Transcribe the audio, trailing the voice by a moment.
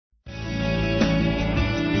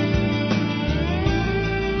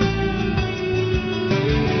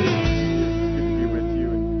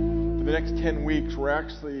10 weeks, we're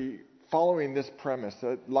actually following this premise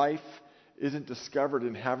that life isn't discovered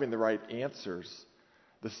in having the right answers.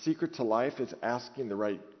 The secret to life is asking the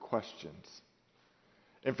right questions.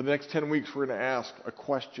 And for the next 10 weeks, we're going to ask a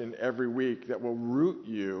question every week that will root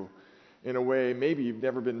you in a way maybe you've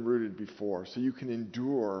never been rooted before, so you can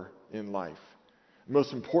endure in life. The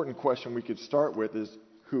most important question we could start with is,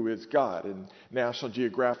 who is God? And National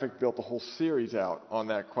Geographic built a whole series out on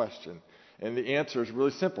that question. And the answer is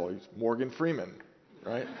really simple. He's Morgan Freeman,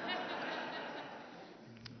 right?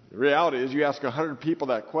 The reality is you ask 100 people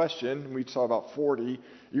that question, we saw about 40,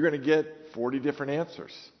 you're going to get 40 different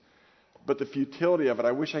answers. But the futility of it,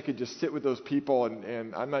 I wish I could just sit with those people,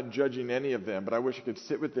 and I'm not judging any of them, but I wish I could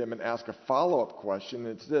sit with them and ask a follow-up question.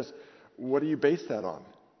 And it's this: what do you base that on?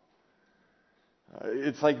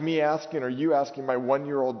 It's like me asking, or you asking my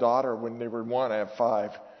 1-year-old daughter when they were 1, I have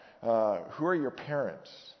 5, who are your parents?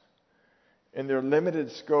 In their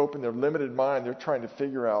limited scope and their limited mind, they're trying to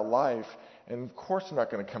figure out life, and of course they're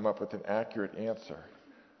not going to come up with an accurate answer.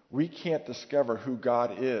 We can't discover who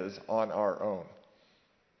God is on our own.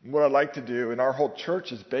 What I'd like to do, and our whole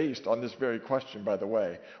church is based on this very question, by the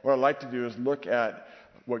way, what I'd like to do is look at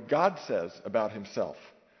what God says about himself.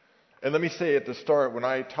 And let me say at the start, when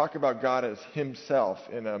I talk about God as himself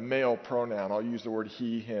in a male pronoun, I'll use the word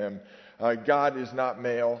he, him. God is not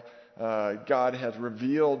male. God has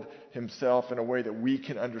revealed himself in a way that we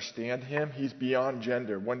can understand him. He's beyond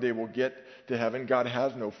gender. One day we'll get to heaven. God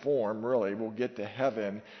has no form, really. We'll get to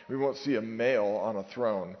heaven. We won't see a male on a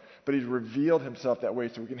throne. But he's revealed himself that way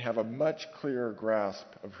so we can have a much clearer grasp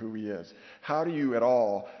of who he is. How do you at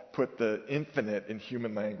all put the infinite in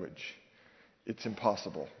human language? It's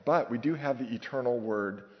impossible. But we do have the eternal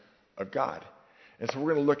word of God. And so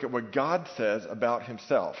we're going to look at what God says about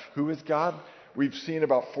himself. Who is God? We've seen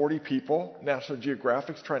about 40 people. National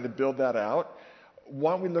Geographic's trying to build that out.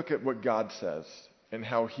 Why don't we look at what God says and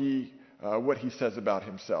how what he says about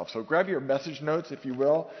himself. So grab your message notes, if you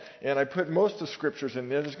will. And I put most of the scriptures in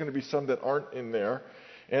there. There's going to be some that aren't in there.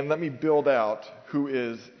 And let me build out who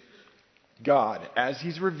is God as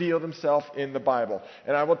he's revealed himself in the Bible.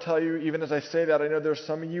 And I will tell you, even as I say that, I know there's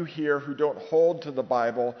some of you here who don't hold to the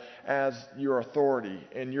Bible as your authority.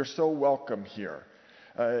 And you're so welcome here.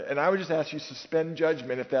 And I would just ask you to suspend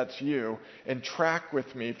judgment if that's you and track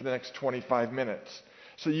with me for the next 25 minutes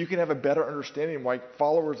so you can have a better understanding why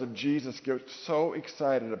followers of Jesus get so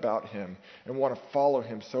excited about him and want to follow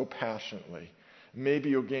him so passionately. Maybe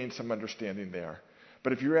you'll gain some understanding there.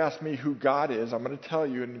 But if you ask me who God is, I'm going to tell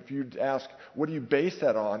you, and if you ask, what do you base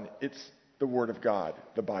that on? It's the Word of God,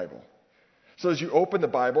 the Bible. So as you open the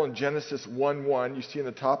Bible in Genesis 1:1, you see in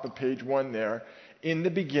the top of page 1 there, in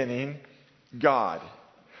the beginning, God.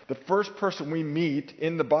 The first person we meet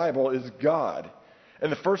in the Bible is God.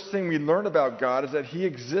 And the first thing we learn about God is that he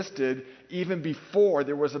existed even before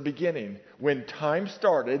there was a beginning. When time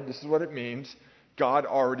started, this is what it means, God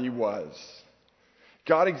already was.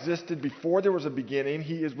 God existed before there was a beginning.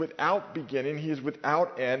 He is without beginning. He is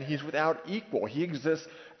without end. He's without equal. He exists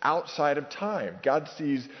outside of time. God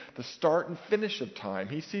sees the start and finish of time.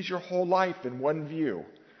 He sees your whole life in one view.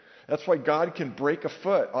 That's why God can break a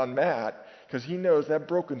foot on Matt, because he knows that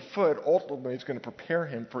broken foot ultimately is going to prepare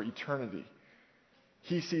him for eternity.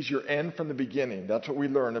 He sees your end from the beginning. That's what we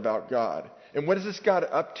learn about God. And what is this God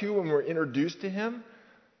up to when we're introduced to him?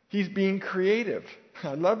 He's being creative.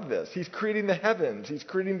 I love this. He's creating the heavens. He's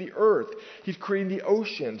creating the earth. He's creating the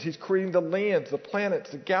oceans. He's creating the lands, the planets,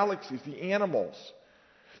 the galaxies, the animals.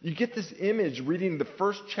 You get this image reading the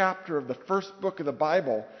first chapter of the first book of the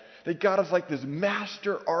Bible that God is like this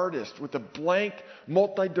master artist with a blank,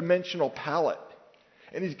 multi-dimensional palette.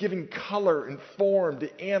 And he's giving color and form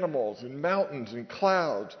to animals and mountains and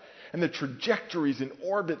clouds and the trajectories and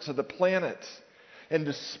orbits of the planets and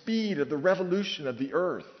the speed of the revolution of the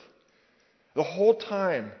earth. The whole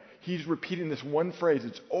time, he's repeating this one phrase.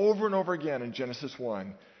 It's over and over again in Genesis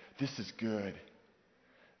 1. This is good.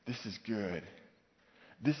 This is good.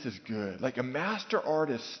 This is good. Like a master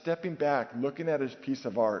artist stepping back, looking at his piece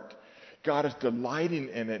of art. God is delighting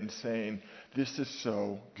in it and saying, this is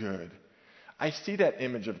so good. I see that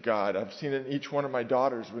image of God. I've seen it in each one of my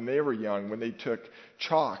daughters when they were young, when they took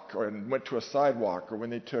chalk and went to a sidewalk, or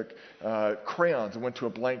when they took crayons and went to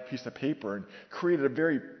a blank piece of paper and created a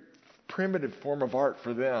very primitive form of art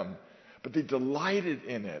for them. But they delighted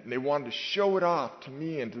in it, and they wanted to show it off to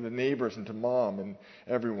me and to the neighbors and to mom and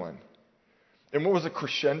everyone. And what was the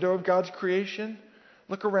crescendo of God's creation?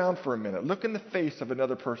 Look around for a minute. Look in the face of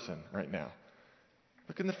another person right now.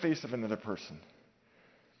 Look in the face of another person.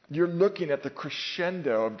 You're looking at the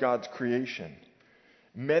crescendo of God's creation.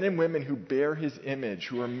 Men and women who bear his image,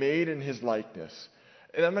 who are made in his likeness.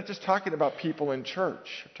 And I'm not just talking about people in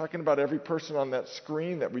church. I'm talking about every person on that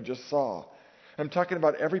screen that we just saw. I'm talking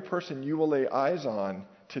about every person you will lay eyes on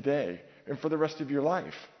today and for the rest of your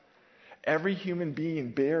life. Every human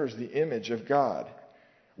being bears the image of God.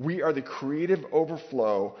 We are the creative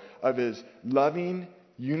overflow of His loving,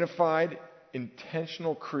 unified,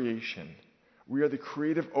 intentional creation. We are the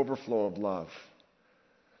creative overflow of love.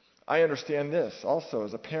 I understand this also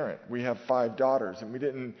as a parent. We have 5 daughters, and we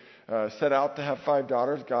didn't set out to have 5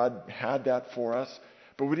 daughters. God had that for us.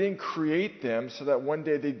 But we didn't create them so that one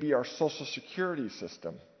day they'd be our social security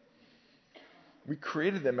system. We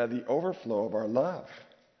created them as the overflow of our love,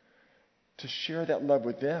 to share that love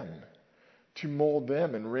with them, to mold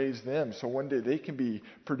them and raise them so one day they can be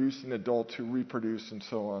producing adults who reproduce and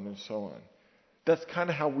so on and so on. That's kind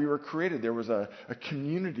of how we were created. There was a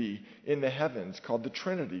community in the heavens called the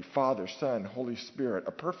Trinity, Father, Son, Holy Spirit,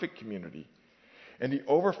 a perfect community. And the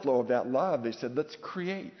overflow of that love, they said, let's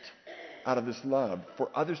create out of this love for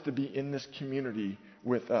others to be in this community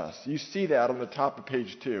with us. You see that on the top of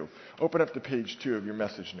page 2. Open up to page 2 of your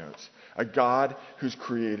message notes. A God who's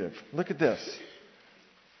creative. Look at this.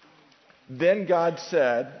 Then God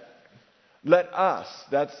said, let us,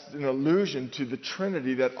 that's an allusion to the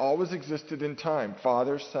Trinity that always existed in time,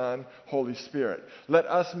 Father, Son, Holy Spirit. Let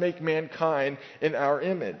us make mankind in our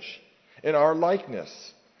image, in our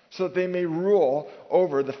likeness, so that they may rule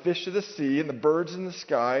over the fish of the sea and the birds in the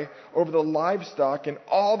sky, over the livestock and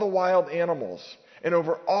all the wild animals, and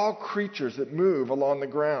over all creatures that move along the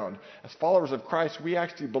ground. As followers of Christ, we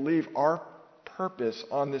actually believe our purpose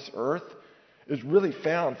on this earth is really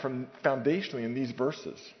found foundationally in these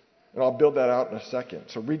verses. And I'll build that out in a second.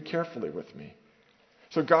 So read carefully with me.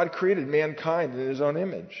 So God created mankind in His own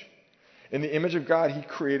image. In the image of God, He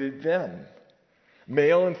created them.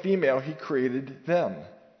 Male and female, He created them.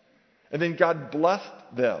 And then God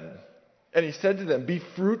blessed them. And He said to them, be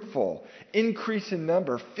fruitful, increase in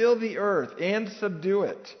number, fill the earth and subdue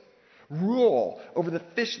it. Rule over the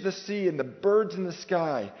fish of the sea and the birds in the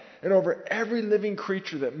sky, and over every living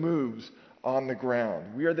creature that moves on the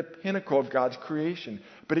ground. We are the pinnacle of God's creation.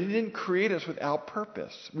 But He didn't create us without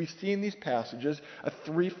purpose. We see in these passages a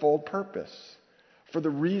threefold purpose for the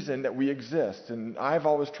reason that we exist. And I've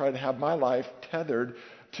always tried to have my life tethered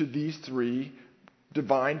to these 3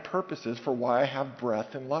 divine purposes for why I have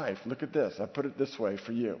breath and life. Look at this. I put it this way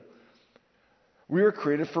for you. We were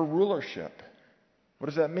created for rulership. What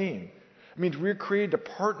does that mean? It means we were created to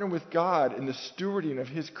partner with God in the stewarding of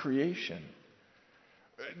His creation.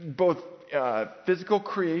 Both physical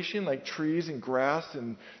creation like trees and grass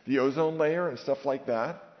and the ozone layer and stuff like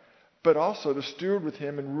that, but also to steward with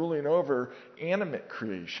Him and ruling over animate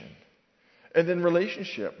creation. And then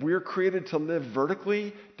relationship. We are created to live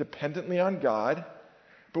vertically, dependently on God,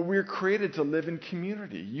 but we are created to live in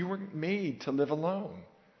community. You were made to live alone.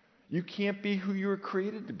 You can't be who you were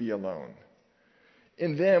created to be alone.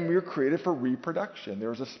 In them, we were created for reproduction. There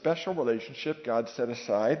was a special relationship God set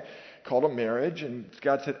aside called a marriage, and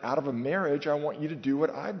God said, out of a marriage, I want you to do what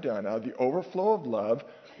I've done. Out of the overflow of love,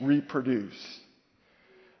 reproduce.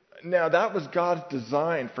 Now, that was God's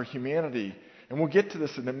design for humanity, and we'll get to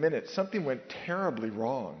this in a minute. Something went terribly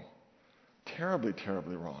wrong. Terribly,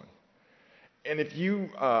 terribly wrong. And if you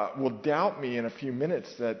will doubt me in a few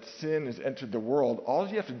minutes that sin has entered the world, all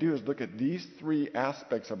you have to do is look at these 3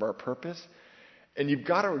 aspects of our purpose, and you've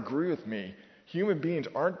got to agree with me. Human beings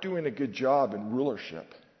aren't doing a good job in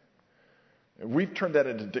rulership. We've turned that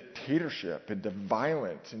into dictatorship, into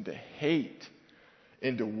violence, into hate,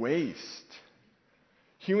 into waste.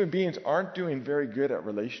 Human beings aren't doing very good at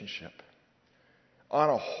relationship. On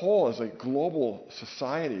a whole, as a global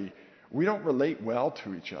society, we don't relate well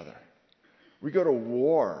to each other. We go to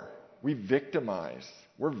war. We victimize.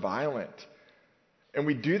 We're violent. And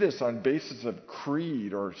we do this on basis of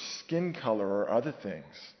creed or skin color or other things.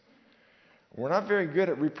 We're not very good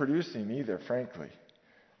at reproducing either, frankly.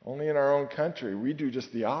 Only in our own country, we do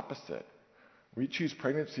just the opposite. We choose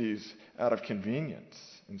pregnancies out of convenience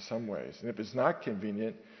in some ways. And if it's not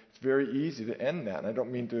convenient, it's very easy to end that. And I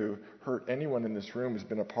don't mean to hurt anyone in this room who's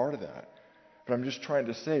been a part of that. But I'm just trying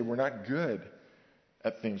to say we're not good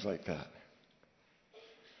at things like that.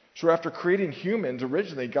 So after creating humans,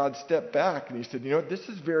 originally God stepped back and He said, you know what, this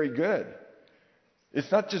is very good.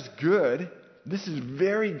 It's not just good, this is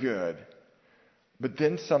very good. But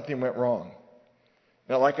then something went wrong.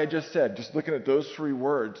 Now, like I just said, just looking at those 3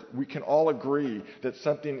 words, we can all agree that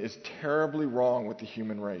something is terribly wrong with the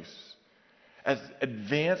human race. As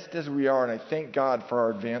advanced as we are, and I thank God for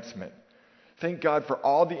our advancement. Thank God for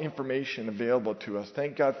all the information available to us.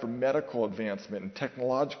 Thank God for medical advancement and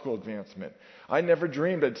technological advancement. I never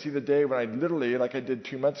dreamed I'd see the day when I'd literally, like I did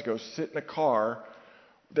 2 months ago, sit in a car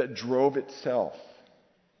that drove itself.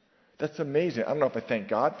 That's amazing. I don't know if I thank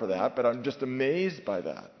God for that, but I'm just amazed by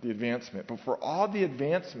that, the advancement. But for all the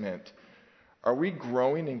advancement, are we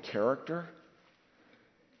growing in character?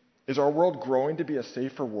 Is our world growing to be a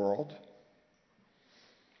safer world?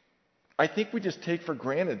 I think we just take for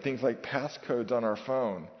granted things like passcodes on our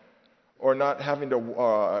phone, or not having to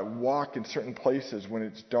walk in certain places when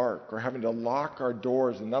it's dark, or having to lock our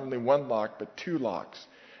doors, and not only one lock, but two locks.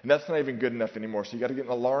 And that's not even good enough anymore, so you got to get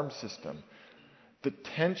an alarm system. The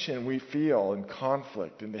tension we feel and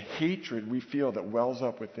conflict and the hatred we feel that wells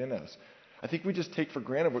up within us. I think we just take for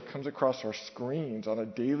granted what comes across our screens on a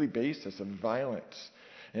daily basis of violence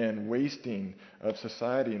and wasting of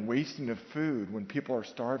society and wasting of food when people are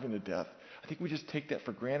starving to death. I think we just take that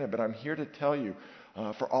for granted, but I'm here to tell you,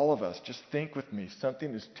 for all of us, just think with me,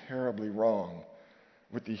 something is terribly wrong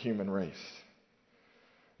with the human race.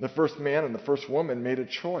 The first man and the first woman made a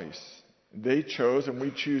choice. They chose, and we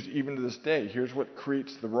choose even to this day. Here's what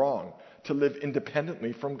creates the wrong: to live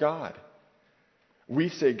independently from God. We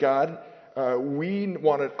say, God, we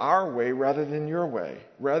want it our way rather than your way.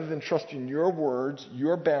 Rather than trusting your words,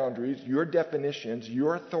 your boundaries, your definitions,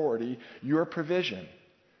 your authority, your provision.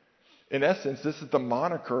 In essence, this is the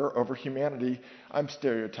moniker over humanity. I'm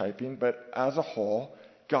stereotyping, but as a whole,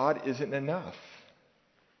 God isn't enough.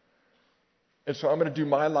 And so I'm going to do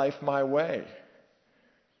my life my way.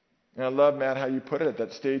 And I love, Matt, how you put it at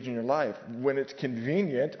that stage in your life. When it's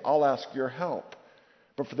convenient, I'll ask your help.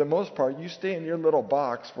 But for the most part, you stay in your little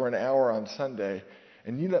box for an hour on Sunday,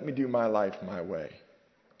 and you let me do my life my way.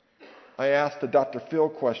 I asked the Dr. Phil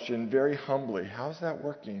question very humbly. How's that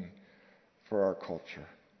working for our culture?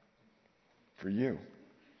 For you?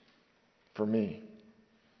 For me?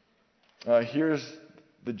 Here's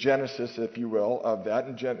the genesis, if you will, of that.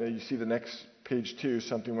 And you see the next page 2,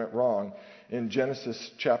 something went wrong. In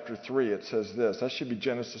Genesis chapter 3, it says this. That should be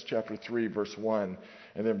Genesis chapter 3, verse 1,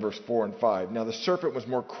 and then verse 4 and 5. Now the serpent was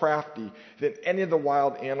more crafty than any of the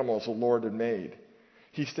wild animals the Lord had made.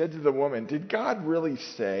 He said to the woman, did God really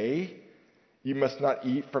say you must not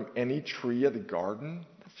eat from any tree of the garden?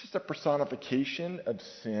 That's just a personification of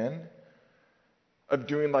sin, of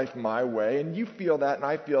doing life my way. And you feel that, and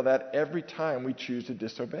I feel that every time we choose to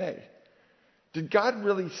disobey. Did God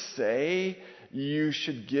really say you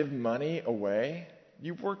should give money away?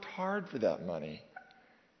 You've worked hard for that money.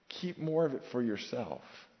 Keep more of it for yourself.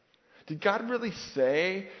 Did God really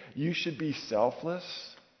say you should be selfless?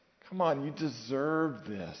 Come on, you deserve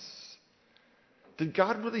this. Did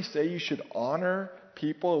God really say you should honor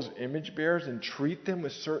people as image bearers and treat them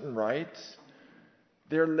with certain rights?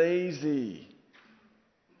 They're lazy.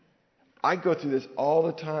 I go through this all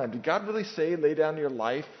the time. Did God really say lay down your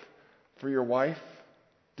life for your wife?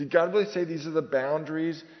 Did God really say these are the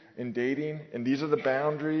boundaries in dating and these are the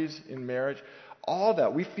boundaries in marriage? All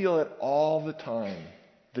that. We feel it all the time.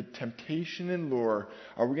 The temptation and lure.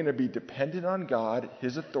 Are we going to be dependent on God,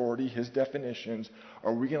 His authority, His definitions,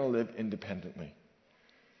 or are we going to live independently?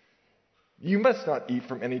 You must not eat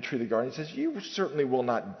from any tree of the garden. He says, you certainly will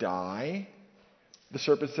not die. The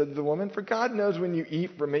serpent said to the woman, for God knows when you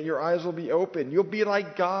eat from it, your eyes will be open. You'll be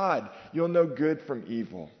like God. You'll know good from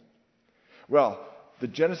evil. Well, the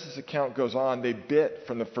Genesis account goes on. They bit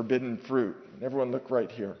from the forbidden fruit. Everyone look right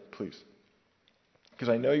here, please. Because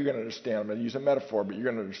I know you're going to understand. I'm going to use a metaphor, but you're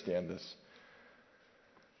going to understand this.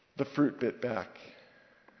 The fruit bit back.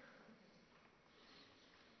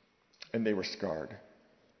 And they were scarred.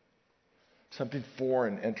 Something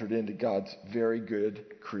foreign entered into God's very good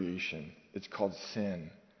creation. It's called sin.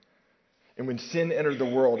 And when sin entered the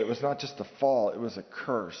world, it was not just a fall, it was a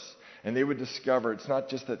curse. And they would discover it's not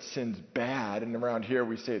just that sin's bad, and around here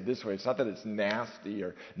we say it this way, it's not that it's nasty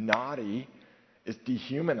or naughty, it's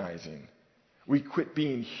dehumanizing. We quit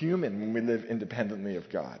being human when we live independently of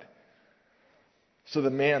God. So the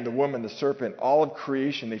man, the woman, the serpent, all of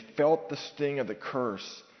creation, they felt the sting of the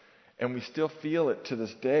curse. And we still feel it to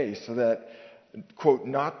this day, so that, quote,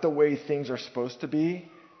 not the way things are supposed to be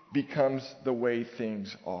becomes the way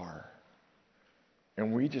things are.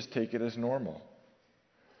 And we just take it as normal.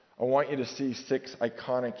 I want you to see 6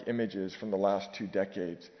 iconic images from the last 2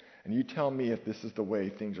 decades. And you tell me if this is the way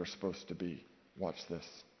things are supposed to be. Watch this.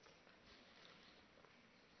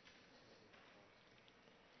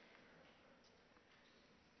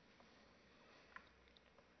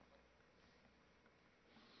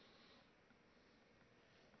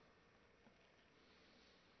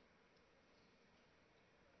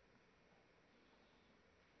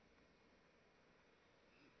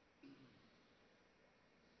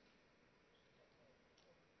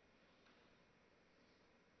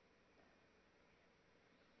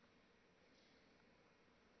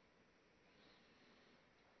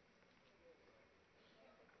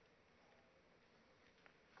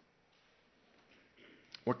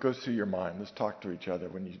 What goes through your mind? Let's talk to each other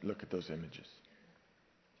when you look at those images.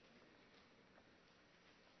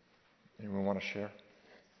 Anyone want to share?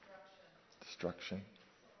 Destruction.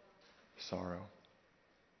 Sorrow.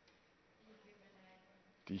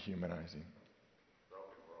 Dehumanizing.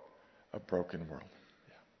 A broken world.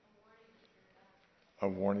 Yeah. A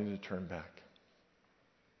warning to turn back.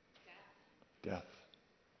 Death.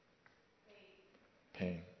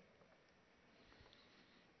 Pain.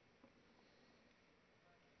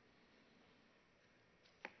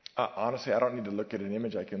 Honestly, I don't need to look at an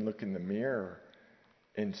image. I can look in the mirror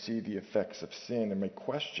and see the effects of sin and may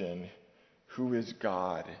question, who is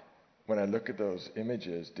God? When I look at those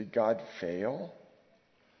images, did God fail?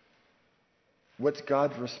 What's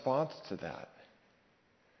God's response to that?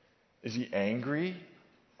 Is he angry?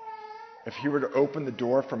 If he were to open the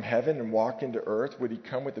door from heaven and walk into earth, would he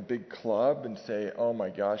come with a big club and say, oh my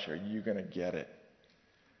gosh, are you going to get it?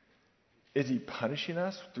 Is he punishing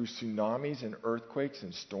us through tsunamis and earthquakes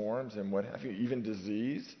and storms and what have you, even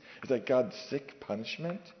disease? Is that God's sick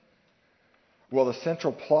punishment? Well, the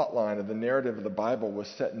central plot line of the narrative of the Bible was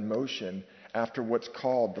set in motion after what's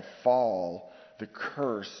called the fall, the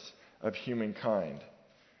curse of humankind.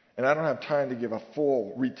 And I don't have time to give a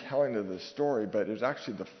full retelling of this story, but it was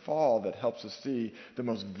actually the fall that helps us see the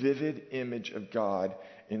most vivid image of God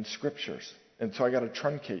in Scriptures. And so I got to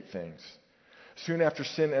truncate things. Soon after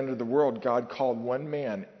sin entered the world, God called one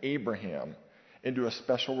man, Abraham, into a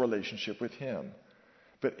special relationship with him.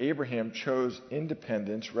 But Abraham chose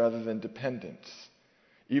independence rather than dependence.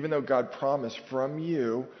 Even though God promised, from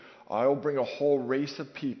you, I will bring a whole race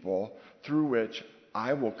of people through which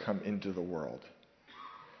I will come into the world.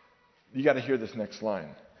 You got to hear this next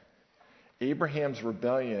line. Abraham's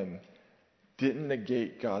rebellion didn't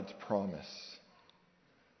negate God's promise.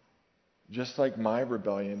 Just like my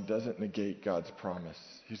rebellion doesn't negate God's promise.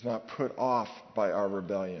 He's not put off by our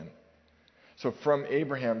rebellion. So from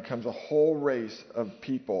Abraham comes a whole race of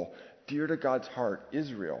people dear to God's heart,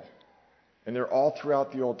 Israel. And they're all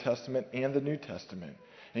throughout the Old Testament and the New Testament.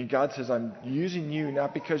 And God says, I'm using you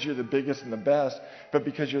not because you're the biggest and the best, but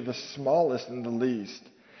because you're the smallest and the least.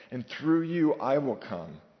 And through you, I will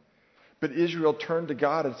come. But Israel turned to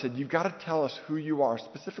God and said, you've got to tell us who you are,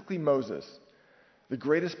 specifically Moses. The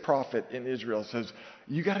greatest prophet in Israel says,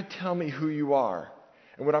 you got to tell me who you are.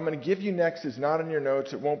 And what I'm going to give you next is not in your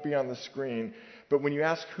notes. It won't be on the screen. But when you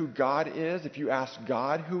ask who God is, if you ask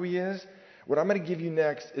God who he is, what I'm going to give you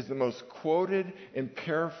next is the most quoted and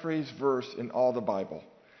paraphrased verse in all the Bible.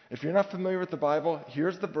 If you're not familiar with the Bible,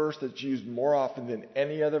 here's the verse that's used more often than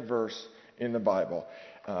any other verse in the Bible.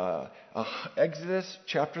 Exodus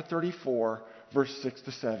chapter 34, verse 6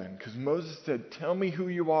 to 7. Because Moses said, tell me who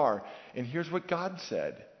you are. And here's what God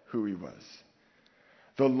said who he was.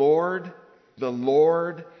 The Lord,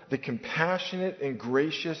 the compassionate and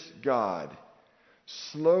gracious God,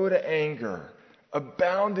 slow to anger,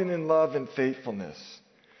 abounding in love and faithfulness,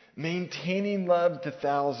 maintaining love to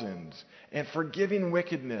thousands, and forgiving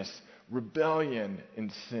wickedness, rebellion,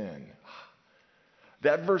 and sin.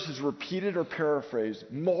 That verse is repeated or paraphrased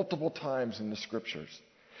multiple times in the Scriptures.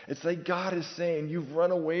 It's like God is saying, you've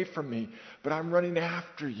run away from me, but I'm running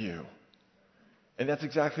after you. And that's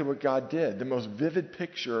exactly what God did. The most vivid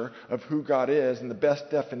picture of who God is and the best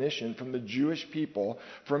definition from the Jewish people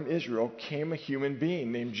from Israel came a human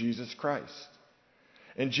being named Jesus Christ.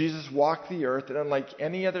 And Jesus walked the earth, and unlike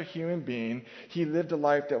any other human being, he lived a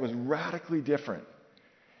life that was radically different.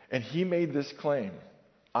 And he made this claim,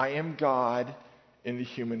 I am God in the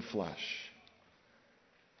human flesh.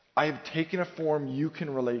 I have taken a form you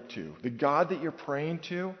can relate to. The God that you're praying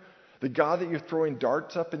to, the God that you're throwing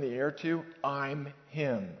darts up in the air to, I'm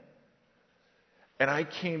him. And I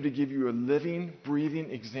came to give you a living,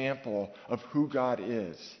 breathing example of who God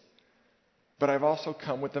is. But I've also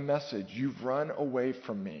come with a message. You've run away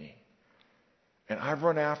from me. And I've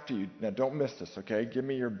run after you. Now don't miss this, okay? Give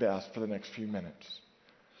me your best for the next few minutes.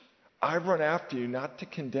 I've run after you not to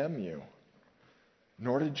condemn you,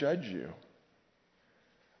 nor to judge you.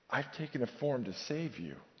 I've taken a form to save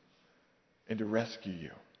you and to rescue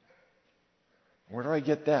you. Where do I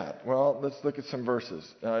get that? Well, let's look at some verses.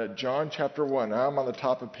 John chapter 1. I'm on the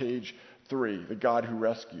top of page 3, the God who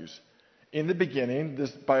rescues. In the beginning,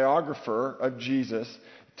 this biographer of Jesus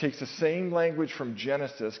takes the same language from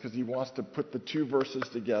Genesis because he wants to put the two verses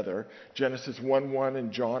together, Genesis 1:1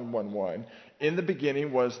 and John 1:1. In the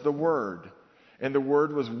beginning was the Word, and the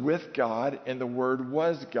Word was with God, and the Word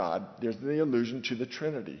was God. There's the allusion to the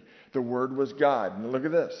Trinity. The Word was God. And look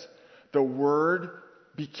at this. The Word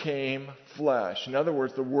became flesh. In other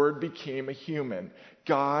words, the Word became a human.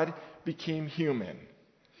 God became human,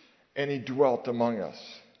 and he dwelt among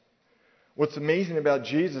us. What's amazing about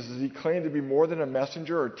Jesus is he claimed to be more than a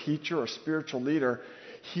messenger or teacher or spiritual leader.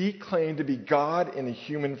 He claimed to be God in a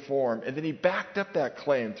human form. And then he backed up that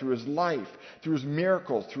claim through his life, through his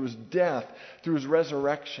miracles, through his death, through his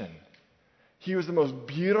resurrection. He was the most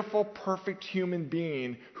beautiful, perfect human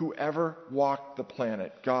being who ever walked the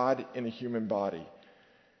planet, God in a human body.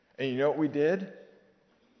 And you know what we did?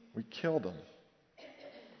 We killed him.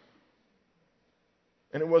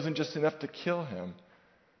 And it wasn't just enough to kill him.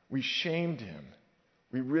 We shamed him.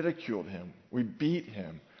 We ridiculed him. We beat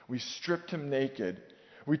him. We stripped him naked.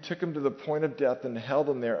 We took him to the point of death and held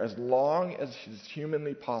him there as long as is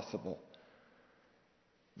humanly possible.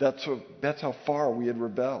 That's how far we had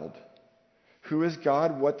rebelled. Who is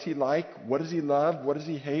God? What's he like? What does he love? What does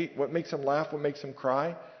he hate? What makes him laugh? What makes him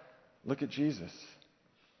cry? Look at Jesus.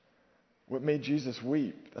 What made Jesus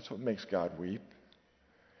weep? That's what makes God weep.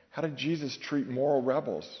 How did Jesus treat moral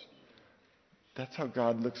rebels? That's how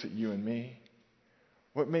God looks at you and me.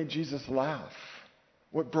 What made Jesus laugh?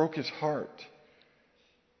 What broke his heart?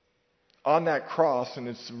 On that cross, and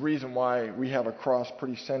it's the reason why we have a cross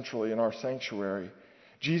pretty centrally in our sanctuary,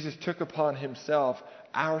 Jesus took upon himself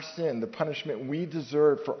our sin, the punishment we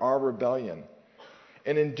deserved for our rebellion.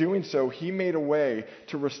 And in doing so, he made a way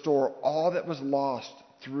to restore all that was lost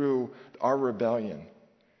through our rebellion.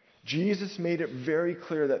 Jesus made it very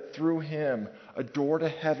clear that through him, a door to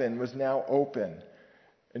heaven was now open.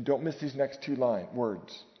 And don't miss these next two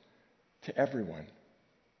words. To everyone.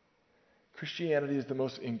 Christianity is the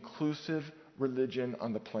most inclusive religion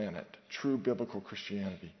on the planet. True biblical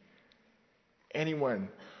Christianity. Anyone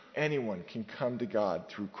can come to God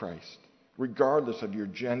through Christ, regardless of your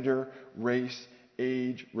gender, race,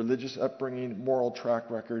 age, religious upbringing, moral track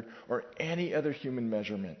record, or any other human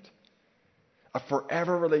measurement. A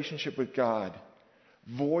forever relationship with God,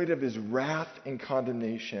 void of his wrath and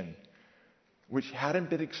condemnation, which hadn't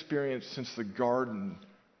been experienced since the garden,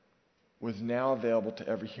 was now available to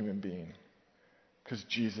every human being because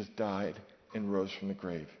Jesus died and rose from the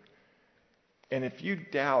grave. And if you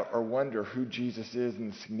doubt or wonder who Jesus is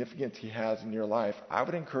and the significance he has in your life, I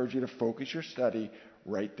would encourage you to focus your study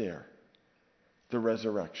right there. The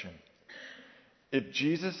resurrection. If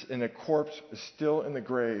Jesus in a corpse is still in the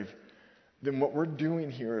grave, then what we're doing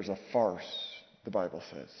here is a farce, the Bible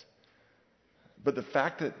says. But the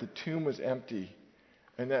fact that the tomb was empty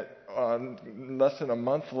and that less than a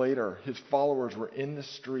month later, his followers were in the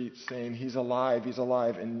streets saying, he's alive,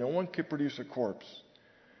 and no one could produce a corpse,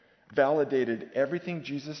 validated everything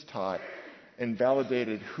Jesus taught and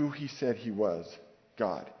validated who he said he was,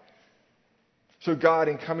 God. So God,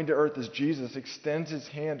 in coming to earth as Jesus, extends his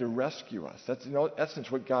hand to rescue us. That's in essence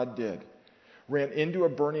what God did. Ran into a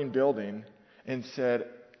burning building and said,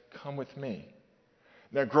 come with me.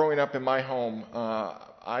 Now, growing up in my home,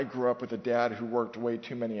 I grew up with a dad who worked way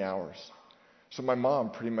too many hours. So my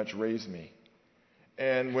mom pretty much raised me.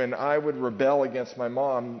 And when I would rebel against my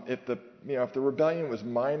mom, if the rebellion was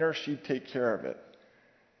minor, she'd take care of it.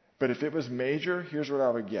 But if it was major, here's what I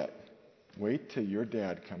would get. Wait till your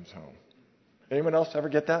dad comes home. Anyone else ever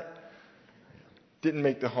get that? Didn't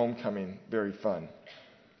make the homecoming very fun.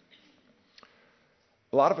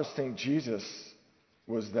 A lot of us think Jesus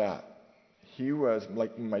was that. He was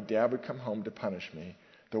like when my dad would come home to punish me,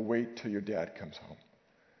 the wait till your dad comes home.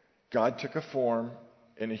 God took a form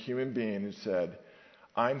in a human being and said,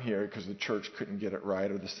 I'm here because the church couldn't get it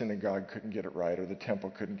right, or the synagogue couldn't get it right, or the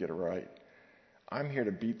temple couldn't get it right. I'm here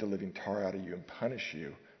to beat the living tar out of you and punish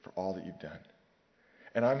you for all that you've done.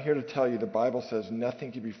 And I'm here to tell you the Bible says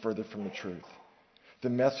nothing could be further from the truth. The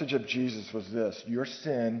message of Jesus was this: your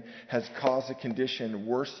sin has caused a condition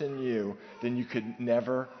worse in you than you could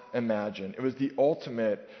never imagine. It was the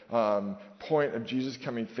ultimate point of Jesus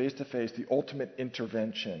coming face to face, the ultimate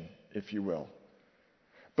intervention, if you will.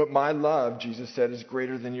 But my love, Jesus said, is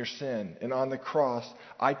greater than your sin. And on the cross,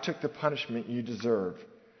 I took the punishment you deserve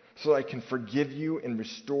so I can forgive you and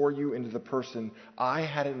restore you into the person I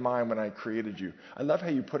had in mind when I created you. I love how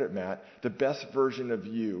you put it, Matt, the best version of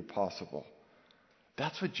you possible.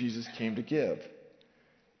 That's what Jesus came to give.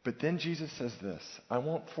 But then Jesus says this: I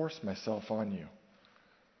won't force myself on you.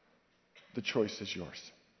 The choice is yours.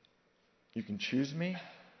 You can choose me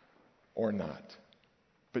or not.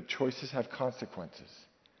 But choices have consequences.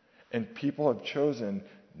 And people have chosen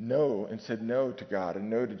no and said no to God and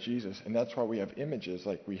no to Jesus. And that's why we have images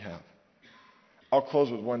like we have. I'll close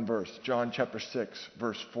with one verse. John chapter 6,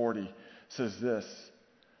 verse 40 says this: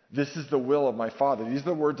 this is the will of my Father. These are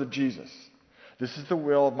the words of Jesus. This is the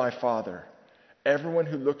will of my Father. Everyone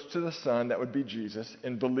who looks to the Son, that would be Jesus,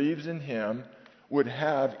 and believes in him would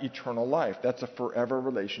have eternal life. That's a forever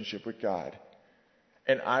relationship with God.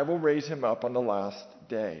 And I will raise him up on the last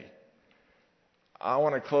day. I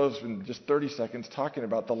want to close in just 30 seconds talking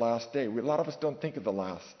about the last day. A lot of us don't think of the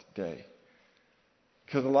last day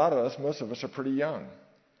because a lot of us, most of us, are pretty young.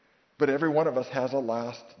 But every one of us has a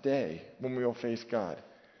last day when we will face God.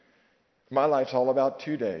 My life's all about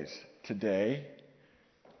 2 days. Today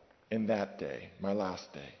and that day, my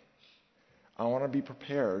last day. I want to be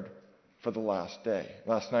prepared for the last day.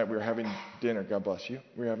 Last night we were having dinner. God bless you.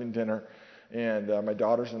 We were having dinner, and my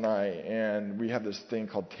daughters and I, and we have this thing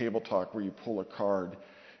called Table Talk where you pull a card.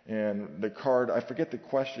 And the card, I forget the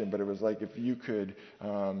question, but it was like, if you could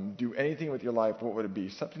do anything with your life, what would it be?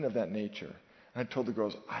 Something of that nature. And I told the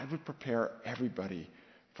girls, I would prepare everybody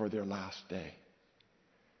for their last day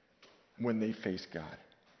when they face God.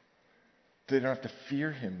 They don't have to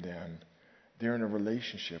fear him then. They're in a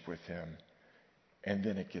relationship with him, and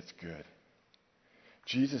then it gets good.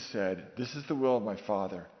 Jesus said, this is the will of my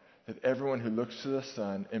Father, that everyone who looks to the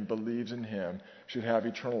Son and believes in him should have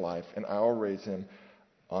eternal life, and I will raise him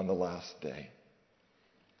on the last day.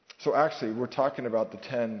 So actually, we're talking about the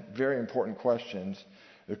 10 very important questions.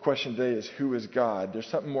 The question today is, who is God? There's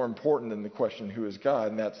something more important than the question, who is God?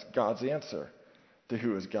 And that's God's answer to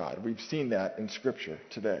who is God. We've seen that in Scripture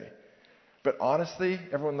today. But honestly,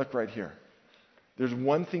 everyone look right here. There's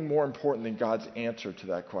one thing more important than God's answer to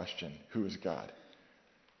that question, who is God?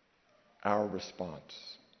 Our response.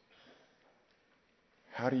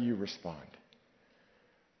 How do you respond?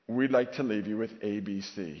 We'd like to leave you with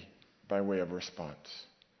ABC by way of response.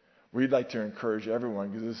 We'd like to encourage everyone,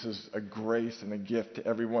 because this is a grace and a gift to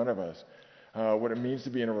every one of us. What it means to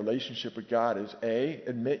be in a relationship with God is, A,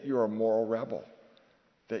 admit you're a moral rebel,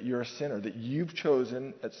 that you're a sinner, that you've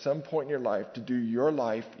chosen at some point in your life to do your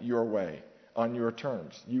life your way, on your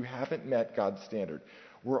terms. You haven't met God's standard.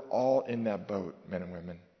 We're all in that boat, men and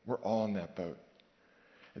women. We're all in that boat.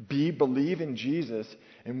 B, believe in Jesus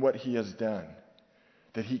and what he has done,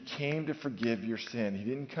 that he came to forgive your sin. He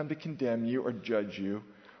didn't come to condemn you or judge you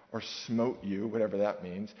or smote you, whatever that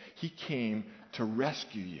means. He came to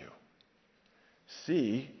rescue you.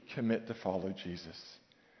 C, commit to follow Jesus.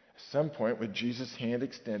 At some point, with Jesus' hand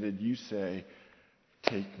extended, you say,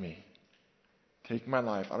 take me. Take my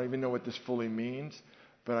life. I don't even know what this fully means,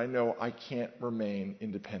 but I know I can't remain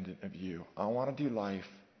independent of you. I want to do life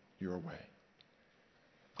your way.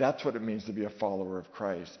 That's what it means to be a follower of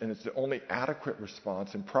Christ. And it's the only adequate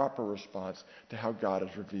response and proper response to how God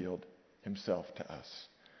has revealed himself to us.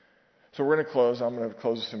 So we're going to close. I'm going to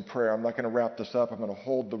close this in prayer. I'm not going to wrap this up. I'm going to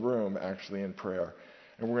hold the room actually in prayer.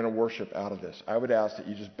 And we're going to worship out of this. I would ask that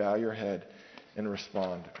you just bow your head and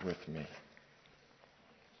respond with me.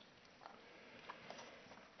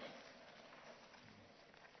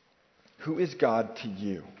 Who is God to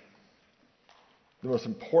you? The most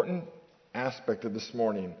important aspect of this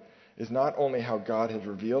morning is not only how God has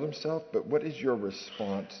revealed himself, but what is your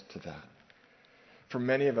response to that? For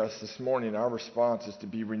many of us this morning, our response is to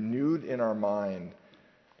be renewed in our mind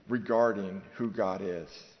regarding who God is,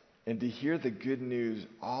 and to hear the good news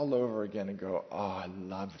all over again and go, oh, I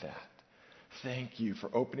love that. Thank you for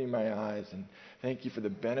opening my eyes, and thank you for the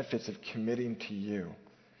benefits of committing to you.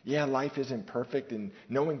 Yeah, life isn't perfect, and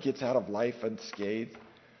no one gets out of life unscathed,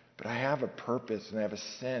 but I have a purpose, and I have a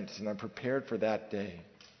sense, and I'm prepared for that day.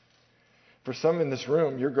 For some in this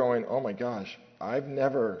room, you're going, oh my gosh, I've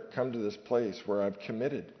never come to this place where I've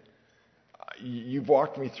committed. You've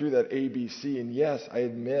walked me through that ABC, and yes, I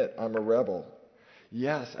admit I'm a rebel.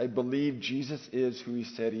 Yes, I believe Jesus is who he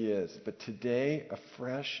said he is. But today,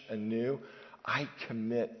 afresh, anew, I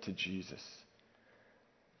commit to Jesus.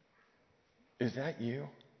 Is that you?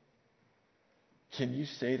 Can you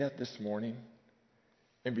say that this morning?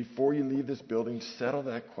 And before you leave this building, settle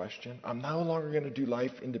that question. I'm no longer going to do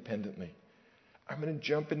life independently. I'm going to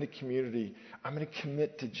jump into community. I'm going to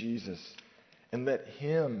commit to Jesus and let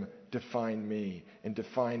him define me and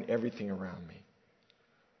define everything around me.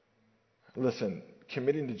 Listen,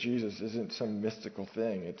 committing to Jesus isn't some mystical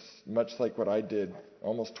thing. It's much like what I did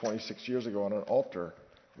almost 26 years ago on an altar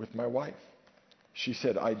with my wife. She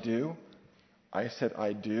said, I do. I said,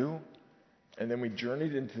 I do. And then we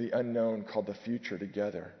journeyed into the unknown called the future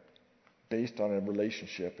together, based on a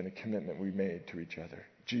relationship and a commitment we made to each other.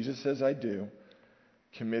 Jesus says, I do.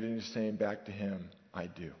 Committing to saying back to him, I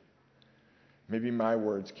do. Maybe my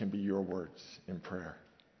words can be your words in prayer.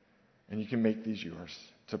 And you can make these yours.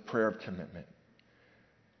 It's a prayer of commitment.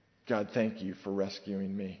 God, thank you for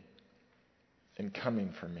rescuing me and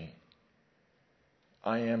coming for me.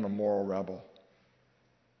 I am a moral rebel.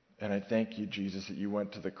 And I thank you, Jesus, that you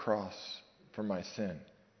went to the cross for my sin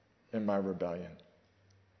and my rebellion.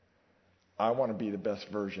 I want to be the best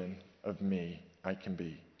version of me I can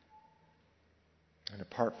be. And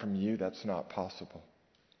apart from you, that's not possible.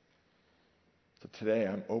 So today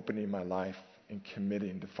I'm opening my life and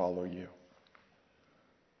committing to follow you.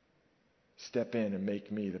 Step in and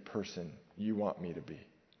make me the person you want me to be.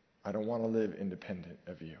 I don't want to live independent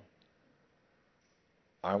of you.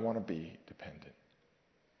 I want to be dependent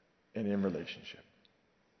and in relationship.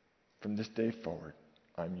 From this day forward,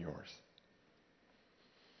 I'm yours.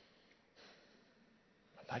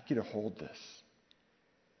 I'd like you to hold this.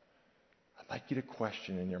 I'd like you to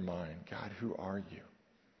question in your mind, God, who are you?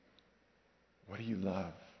 What do you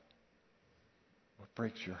love? What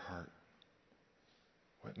breaks your heart?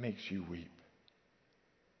 What makes you weep?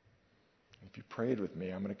 If you prayed with me,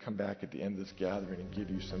 I'm going to come back at the end of this gathering and give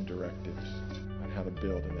you some directives on how to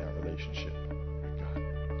build in that relationship with God.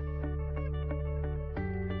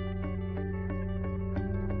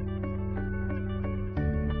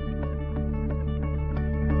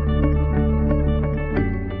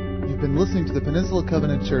 You've been listening to the Peninsula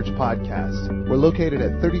Covenant Church podcast. We're located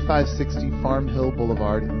at 3560 Farm Hill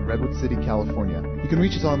Boulevard in Redwood City, California. You can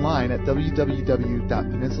reach us online at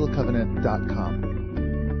www.peninsulacovenant.com.